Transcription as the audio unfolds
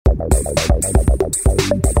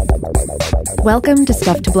Welcome to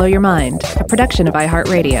Stuff to Blow Your Mind, a production of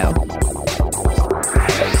iHeartRadio.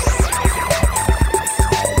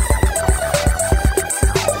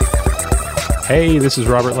 Hey, this is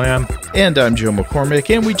Robert Lamb. And I'm Joe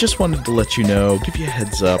McCormick, and we just wanted to let you know, give you a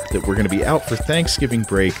heads up that we're going to be out for Thanksgiving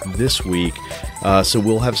break this week. So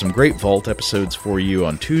we'll have some great Vault episodes for you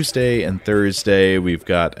on Tuesday and Thursday. We've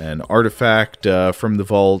got an artifact from the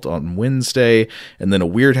Vault on Wednesday, and then a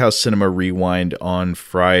Weird House Cinema Rewind on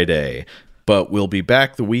Friday. But we'll be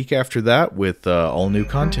back the week after that with all new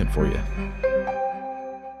content for you.